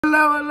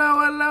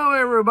Hello,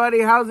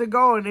 everybody. How's it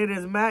going? It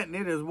is Matt, and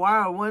it is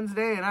Wild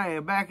Wednesday, and I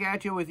am back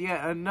at you with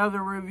yet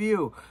another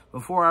review.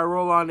 Before I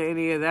roll on to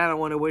any of that, I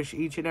want to wish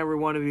each and every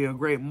one of you a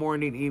great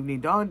morning, evening,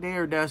 dawn, day,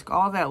 or dusk,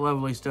 all that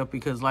lovely stuff,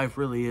 because life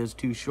really is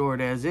too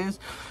short as is.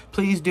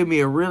 Please do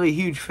me a really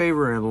huge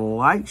favor and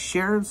like,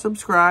 share, and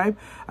subscribe.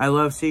 I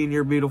love seeing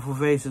your beautiful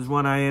faces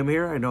when I am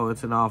here. I know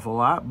it's an awful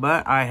lot,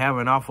 but I have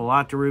an awful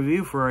lot to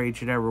review for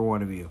each and every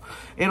one of you.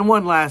 And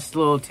one last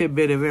little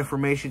tidbit of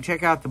information.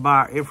 Check out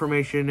the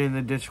information in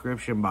the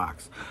description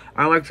box.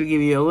 I like to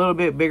give you a little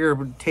bit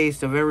bigger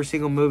taste of every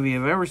single movie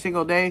of every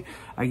single day.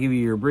 I give you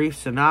your brief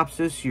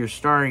synopsis, your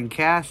starring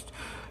cast,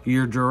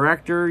 your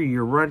director,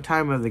 your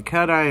runtime of the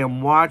cut I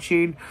am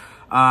watching,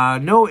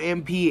 no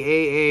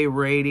MPAA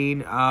rating,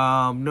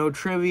 no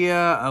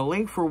trivia, a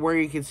link for where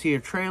you can see a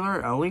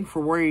trailer, a link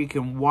for where you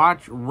can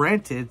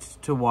rent it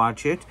to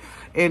watch it,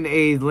 and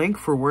a link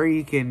for where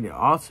you can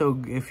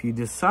also, if you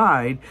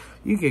decide,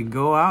 you can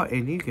go out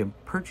and you can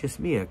purchase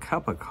me a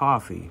cup of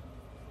coffee.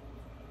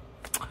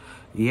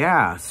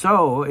 Yeah,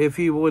 so if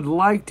you would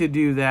like to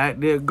do that,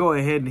 go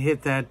ahead and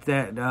hit that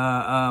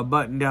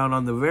button down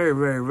on the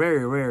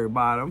very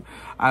bottom.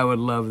 I would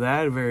love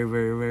that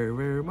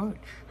very much.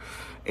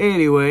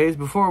 Anyways,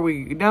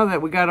 now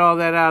that we got all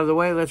that out of the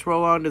way, let's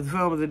roll on to the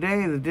film of the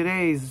day.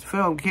 Today's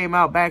film came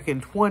out back in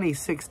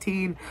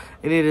 2016,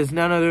 and it is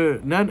none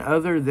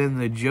other than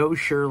the Joe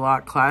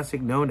Sherlock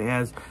classic known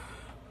as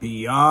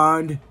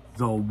Beyond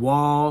the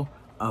Wall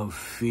of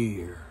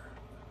Fear.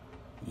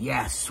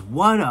 Yes,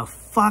 what a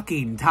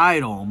fucking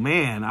title,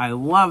 man. I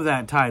love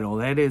that title.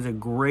 That is a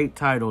great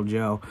title,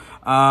 Joe.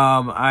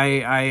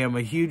 I am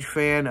a huge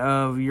fan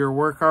of your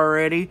work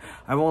already.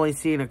 I've only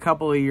seen a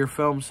couple of your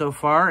films so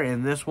far,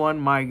 and this one,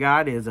 my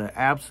God, is an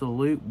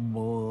absolute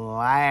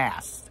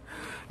blast.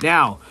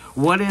 Now,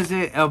 what is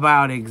it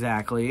about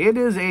exactly? It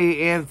is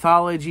a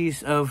anthology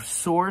of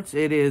sorts.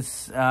 It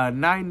is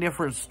 9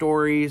 different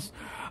stories,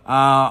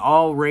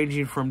 all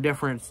ranging from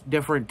different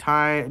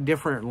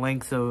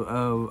lengths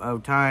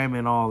of time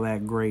and all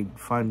that great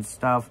fun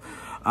stuff.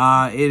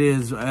 It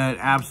is an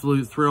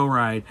absolute thrill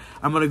ride.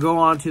 I'm going to go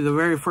on to the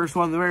very first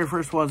one. The very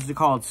first one is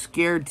called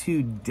Scared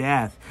to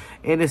Death.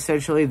 And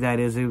essentially that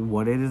is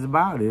what it is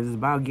about. It is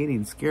about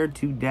getting scared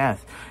to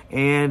death.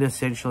 And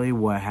essentially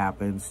what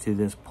happens to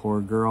this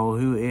poor girl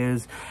who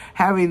is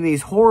having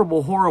these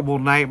horrible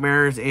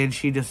nightmares, and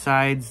she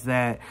decides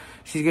that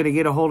she's going to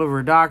get a hold of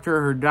her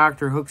doctor. Her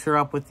doctor hooks her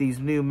up with these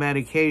new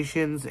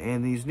medications,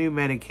 and these new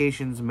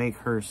medications make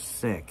her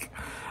sick.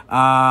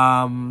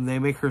 They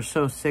make her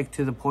so sick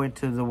to the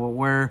point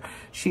where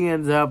she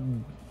ends up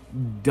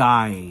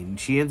dying.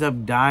 She ends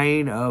up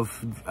dying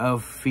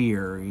of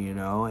fear, you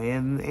know.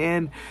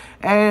 And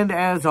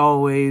as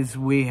always,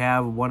 we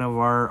have one of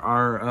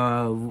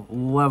our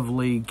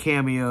lovely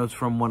cameos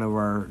from one of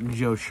our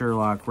Joe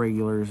Sherlock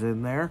regulars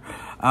in there.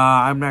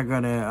 I'm not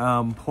going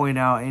to point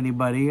out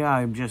anybody.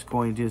 I'm just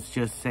going to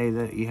just say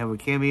that you have a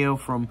cameo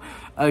from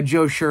a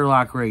Joe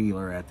Sherlock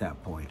regular at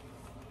that point.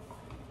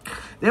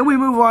 Then we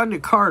move on to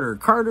Carter.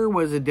 Carter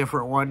was a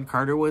different one.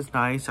 Carter was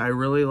nice. I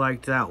really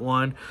liked that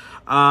one.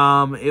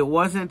 It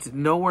wasn't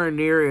nowhere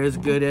near as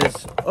good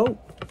as... Oh,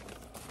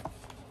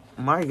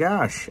 my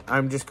gosh.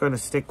 I'm just going to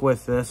stick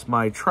with this.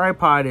 My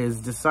tripod is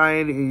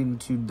deciding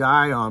to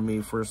die on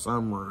me for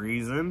some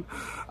reason.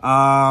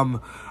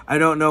 I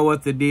don't know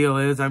what the deal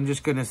is. I'm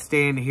just going to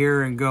stand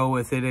here and go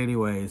with it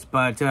anyways.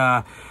 But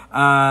the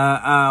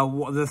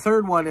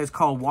third one is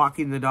called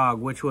Walking the Dog,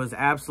 which was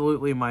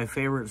absolutely my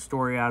favorite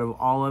story out of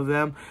all of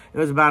them. It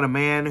was about a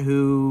man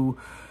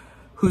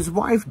whose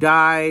wife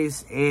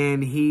dies,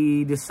 and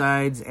he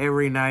decides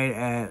every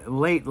night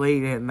late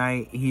at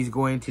night he's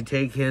going to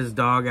take his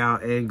dog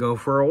out and go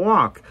for a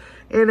walk.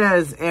 And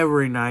as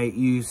every night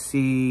you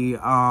see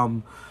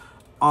on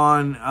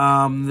one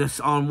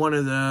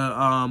of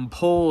the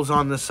poles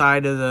on the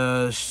side of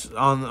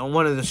on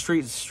one of the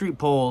street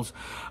poles,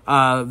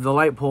 the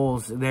light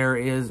poles, there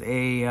is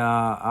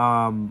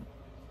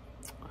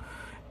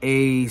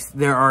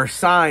there are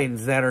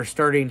signs that are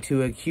starting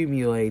to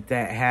accumulate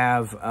that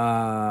have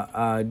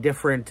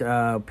different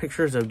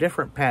pictures of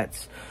different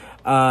pets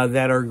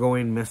that are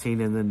going missing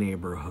in the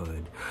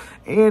neighborhood.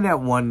 And at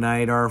one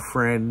night, our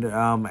friend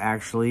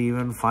actually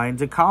even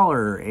finds a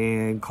collar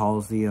and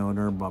calls the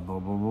owner, blah, blah,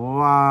 blah, blah,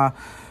 blah.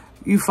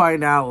 You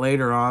find out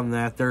later on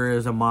that there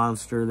is a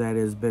monster that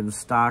has been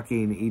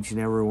stalking each and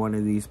every one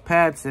of these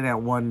pets, and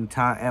at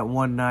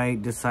one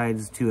night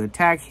decides to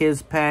attack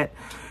his pet.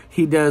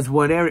 He does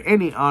whatever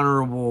any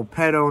honorable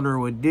pet owner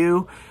would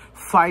do,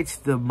 fights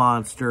the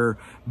monster,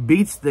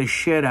 beats the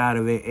shit out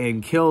of it,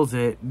 and kills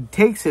it,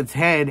 takes its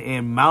head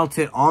and mounts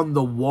it on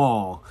the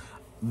wall.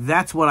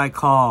 That's what I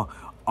call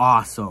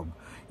awesome.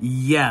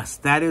 Yes,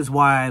 that is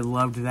why I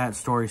loved that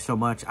story so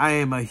much. I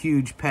am a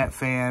huge pet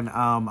fan.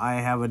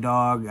 I have a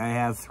dog. I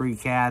have 3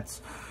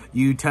 cats.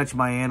 You touch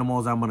my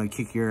animals, I'm going to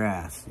kick your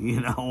ass.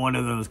 You know, one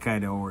of those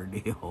kind of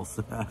ordeals.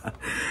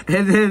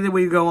 And then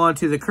we go on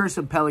to The Curse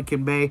of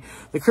Pelican Bay.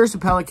 The Curse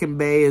of Pelican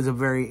Bay is a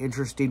very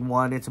interesting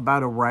one. It's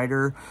about a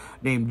writer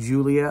named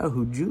Julia,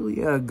 who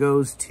Julia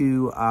goes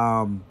to,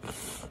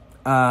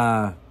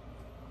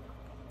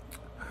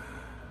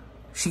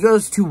 she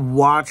goes to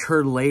watch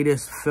her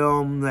latest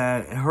film.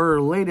 That her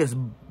latest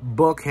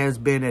book has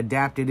been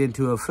adapted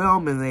into a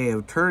film, and they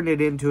have turned it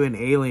into an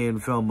alien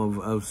film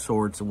of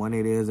sorts when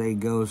it is a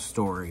ghost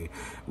story.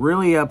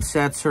 Really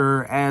upsets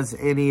her, as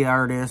any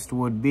artist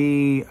would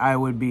be. I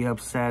would be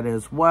upset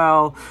as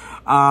well.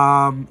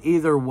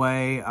 Either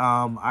way,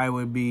 I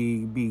would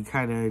be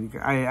kind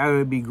of, I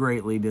would be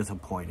greatly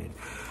disappointed.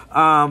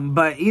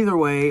 But either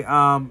way,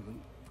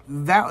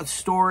 that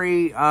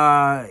story,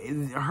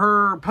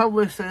 her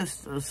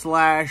publicist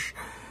slash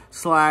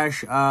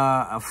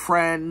a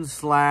friend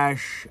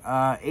slash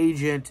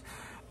agent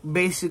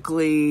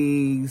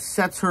basically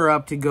sets her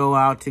up to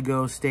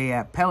go stay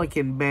at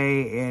Pelican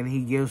Bay, and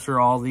he gives her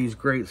all these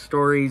great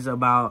stories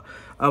about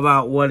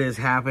what has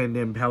happened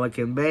in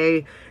Pelican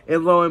Bay,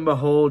 and lo and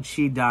behold,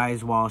 she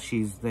dies while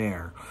she's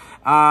there.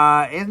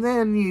 And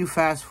then you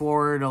fast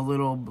forward a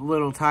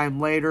little time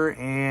later,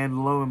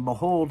 and lo and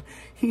behold,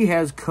 he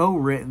has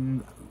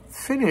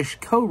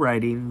finished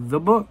co-writing the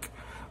book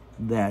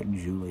that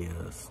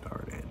Julia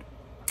started.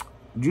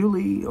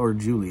 Julie or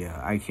Julia,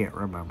 I can't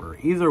remember.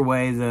 Either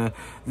way,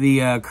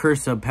 the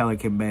Curse of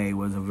Pelican Bay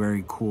was a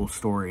very cool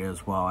story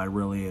as well. I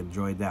really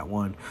enjoyed that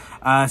one.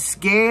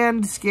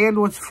 Scanned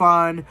was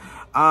fun.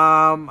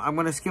 I'm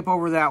going to skip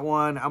over that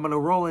one. I'm going to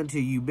roll into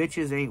You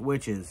Bitches Ain't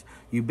Witches.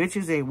 You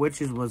Bitches Ain't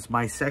Witches was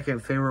my second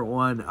favorite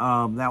one.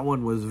 That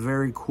one was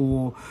very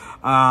cool.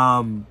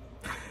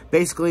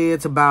 Basically,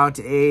 it's about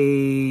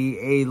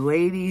a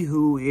lady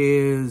who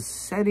is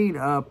setting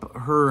up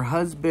her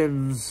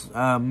husband's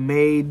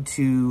maid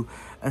to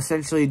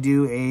essentially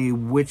do a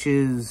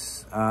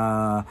witch's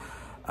like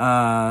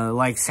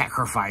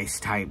sacrifice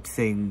type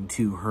thing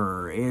to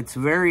her. It's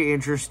very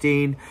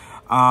interesting,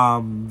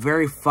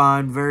 very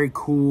fun, very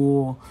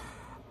cool.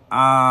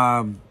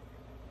 You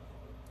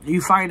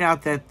find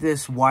out that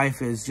this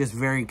wife is just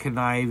very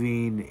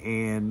conniving,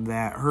 and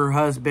that her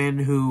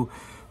husband, who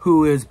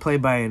is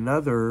played by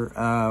another,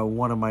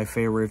 one of my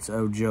favorites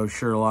of Joe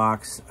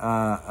Sherlock's,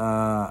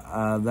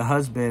 the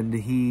husband,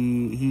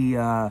 he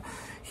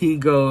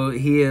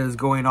is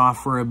going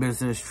off for a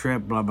business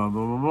trip, blah, blah,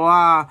 blah,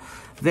 blah,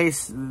 blah.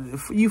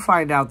 You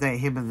find out that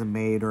him and the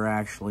maid are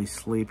actually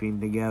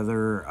sleeping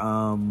together.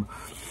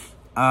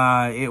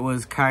 It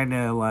was kind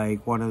of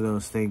like one of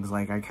those things,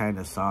 like I kind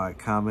of saw it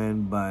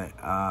coming, but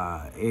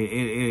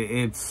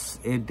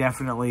it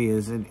definitely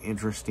is an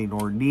interesting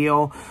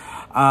ordeal.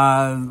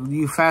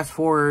 You fast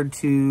forward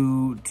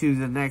to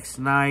the next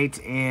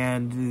night,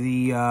 and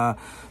the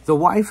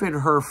wife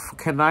and her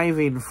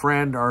conniving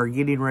friend are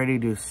getting ready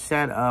to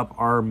set up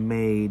our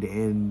maid,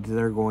 and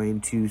they're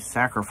going to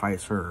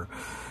sacrifice her.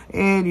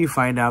 And you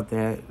find out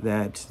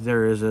that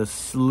there is a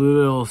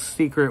little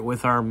secret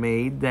with our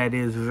maid that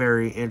is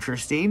very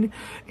interesting.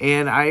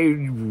 And I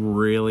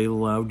really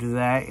loved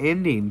that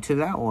ending to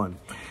that one.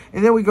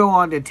 And then we go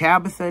on to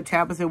Tabitha.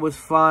 Tabitha was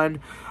fun.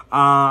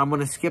 I'm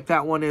going to skip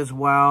that one as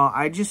well.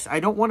 I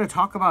don't want to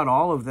talk about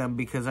all of them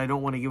because I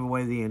don't want to give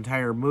away the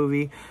entire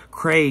movie.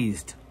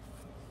 Crazed.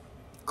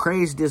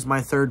 Crazed is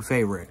my third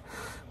favorite.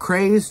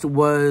 Crazed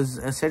was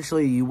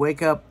essentially, you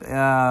wake up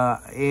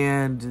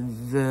and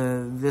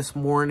this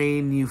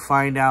morning you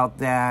find out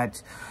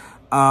that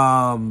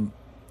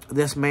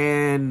this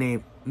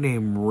man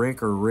named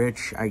Rick or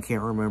Rich, I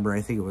can't remember,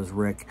 I think it was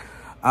Rick,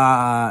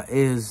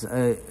 is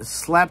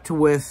slept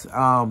with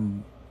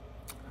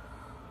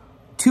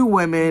 2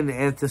 women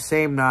at the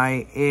same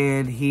night,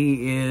 and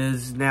he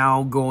is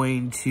now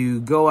going to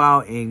go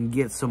out and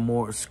get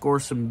score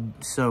some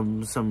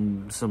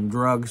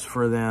drugs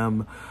for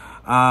them.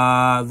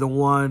 The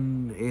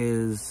one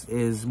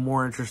is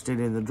more interested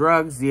in the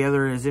drugs. The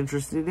other is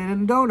interested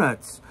in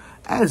donuts,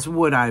 as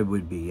I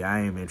would be. I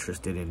am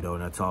interested in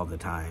donuts all the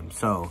time.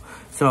 So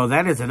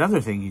that is another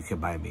thing you can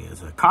buy me,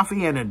 is a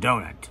coffee and a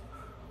donut.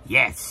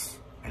 Yes,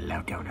 I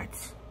love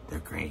donuts. They're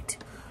great.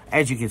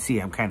 As you can see,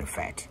 I'm kind of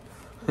fat.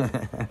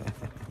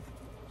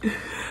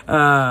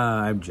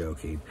 I'm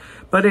joking.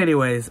 But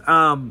anyways,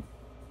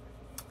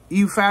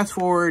 you fast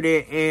forward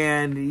it,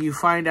 and you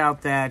find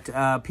out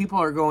that people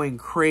are going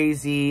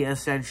crazy,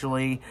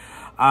 essentially.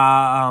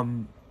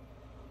 It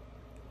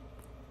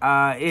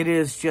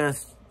is you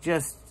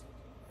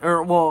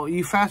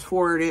fast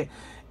forward it,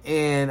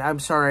 and I'm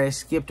sorry, I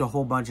skipped a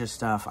whole bunch of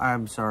stuff.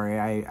 I'm sorry,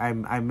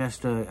 I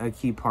missed a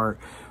key part.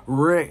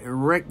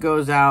 Rick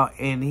goes out,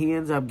 and he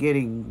ends up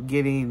getting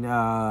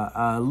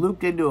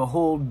looped into a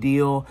whole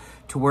deal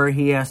to where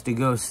he has to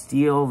go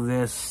steal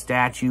this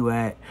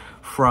statuette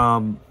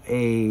from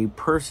a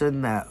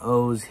person that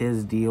owes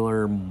his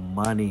dealer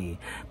money,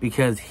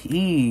 because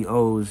he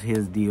owes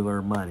his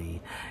dealer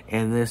money,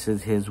 and this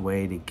is his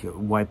way to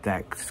wipe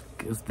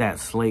that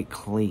slate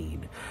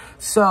clean.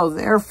 So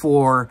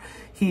therefore,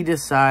 he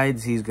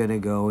decides he's going to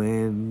go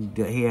in.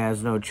 He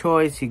has no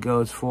choice. He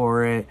goes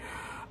for it.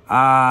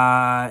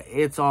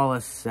 It's all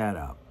a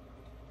setup.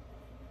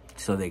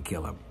 So they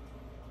kill him.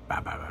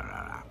 Bah, bah, bah,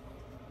 bah, bah.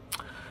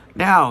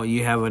 Now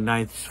you have a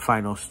ninth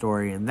final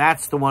story, and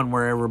that's the one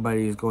where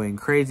everybody is going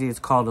crazy. It's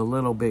called A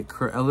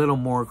Little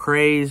More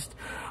Crazed.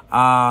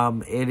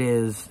 It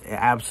is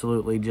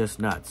absolutely just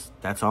nuts.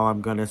 That's all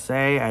I'm going to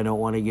say. I don't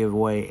want to give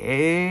away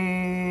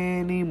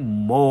any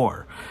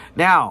more.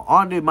 Now,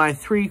 on to my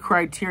 3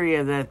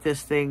 criteria that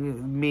this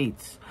thing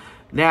meets.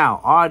 Now,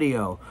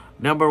 audio.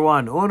 Number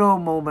 1, uno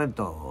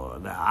momento.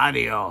 The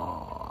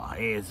audio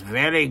is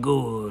very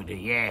good.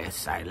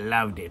 Yes, I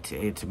loved it.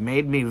 It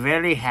made me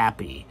very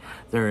happy.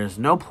 There is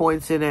no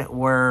points in it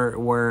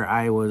where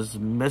I was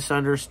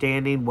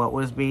misunderstanding what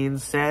was being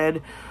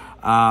said.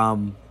 I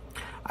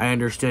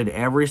understood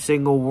every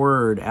single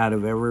word out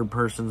of every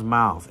person's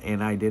mouth,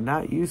 and I did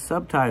not use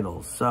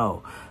subtitles.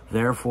 So,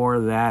 therefore,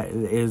 that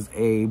is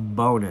a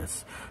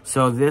bonus.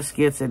 So, this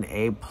gets an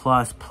A++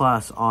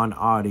 on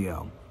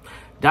audio.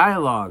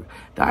 Dialogue.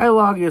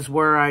 Dialogue is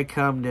where I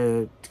come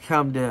to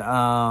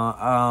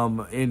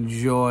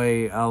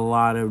enjoy a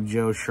lot of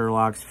Joe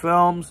Sherlock's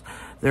films.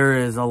 There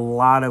is a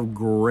lot of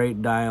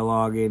great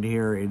dialogue in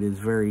here. It is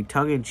very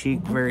tongue-in-cheek,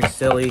 very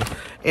silly.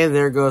 And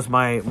there goes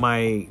my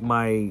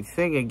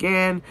thing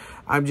again.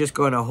 I'm just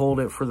going to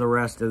hold it for the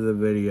rest of the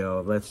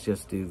video. Let's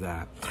just do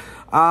that.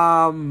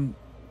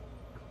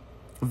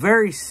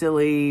 Very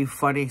silly,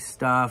 funny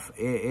stuff.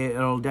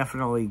 It'll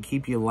definitely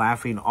keep you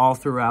laughing all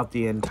throughout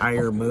the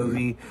entire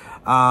movie.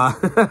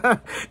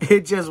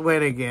 It just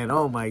went again.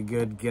 Oh my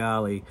good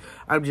golly.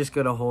 I'm just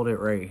going to hold it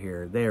right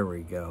here. There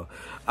we go.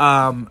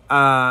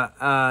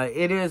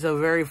 It is a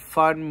very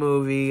fun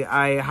movie.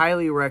 I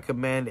highly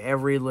recommend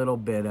every little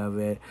bit of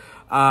it.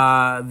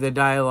 The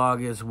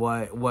dialogue is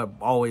what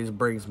always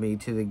brings me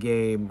to the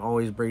game,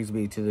 always brings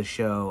me to the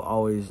show,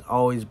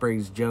 always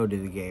brings Joe to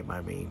the game,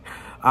 I mean.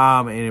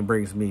 And it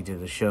brings me to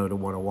the show to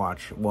want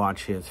to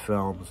watch his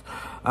films,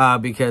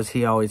 because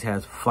he always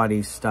has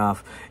funny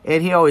stuff,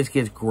 and he always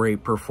gets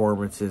great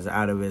performances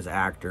out of his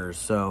actors.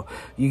 So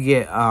you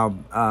get a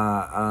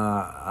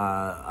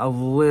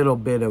little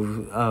bit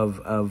of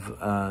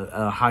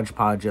a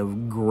hodgepodge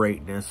of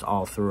greatness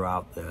all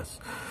throughout this.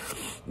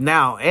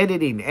 Now,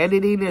 editing.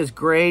 Editing is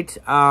great.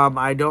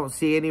 I don't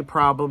see any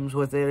problems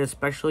with it,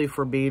 especially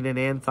for being an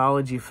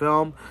anthology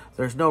film.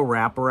 There's no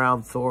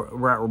wraparound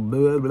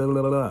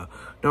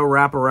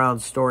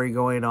story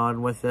going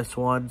on with this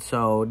one,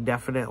 so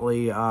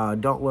definitely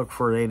don't look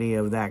for any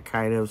of that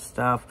kind of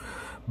stuff.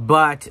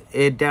 But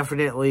it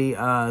definitely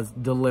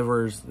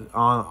delivers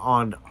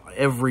on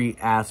every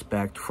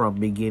aspect from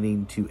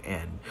beginning to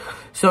end.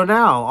 So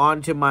now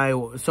on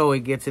to so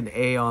it gets an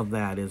A on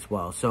that as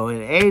well. So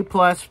an A++,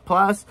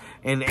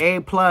 an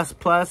A++,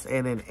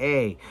 and an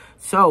A.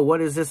 So what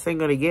is this thing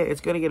going to get?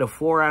 It's going to get a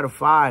 4 out of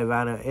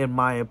 5 in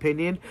my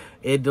opinion.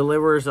 It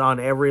delivers on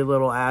every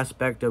little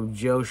aspect of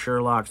Joe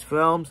Sherlock's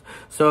films.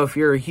 So if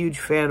you're a huge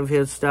fan of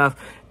his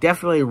stuff,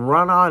 definitely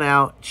run on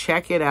out,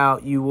 check it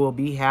out. You will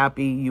be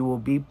happy. You will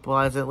be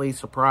pleasantly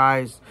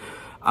surprised.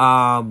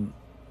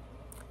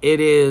 It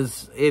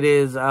is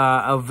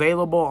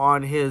available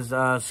on his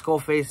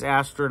Skullface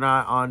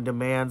Astronaut on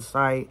demand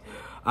site.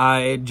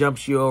 It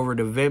jumps you over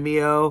to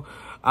Vimeo.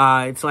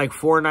 It's like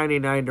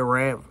 $4.99 to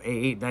rent,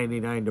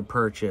 $8.99 to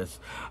purchase.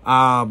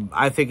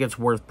 I think it's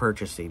worth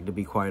purchasing, to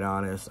be quite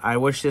honest. I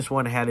wish this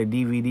one had a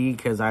DVD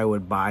because I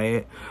would buy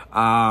it.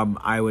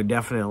 I would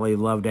definitely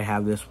love to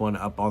have this one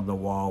up on the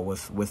wall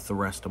with the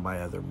rest of my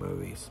other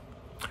movies.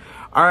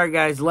 All right,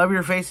 guys, love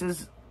your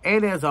faces,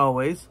 and as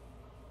always,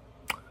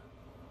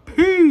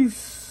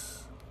 peace.